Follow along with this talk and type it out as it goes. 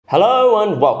Hello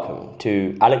and welcome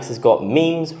to Alex Has Got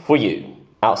Memes For You.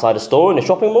 Outside a store in a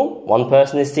shopping mall, one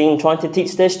person is seen trying to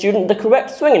teach their student the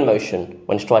correct swinging motion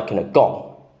when striking a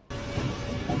gong.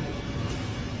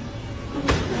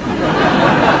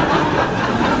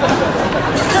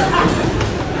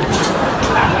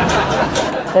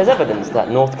 There's evidence that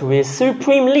North Korea's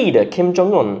supreme leader Kim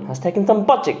Jong-un has taken some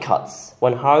budget cuts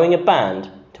when hiring a band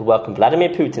to welcome Vladimir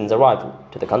Putin's arrival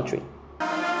to the country.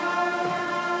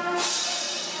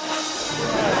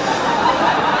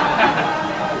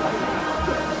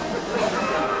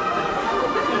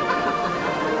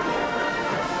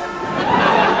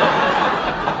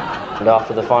 And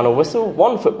after the final whistle,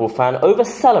 one football fan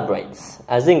over-celebrates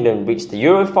as England reached the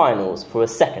Euro finals for a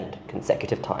second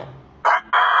consecutive time.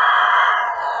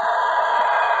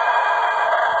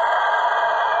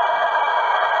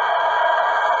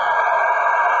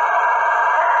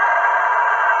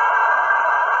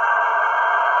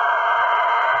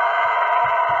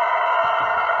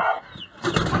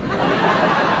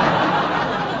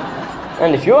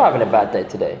 And if you're having a bad day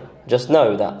today, just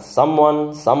know that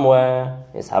someone, somewhere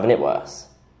is having it worse.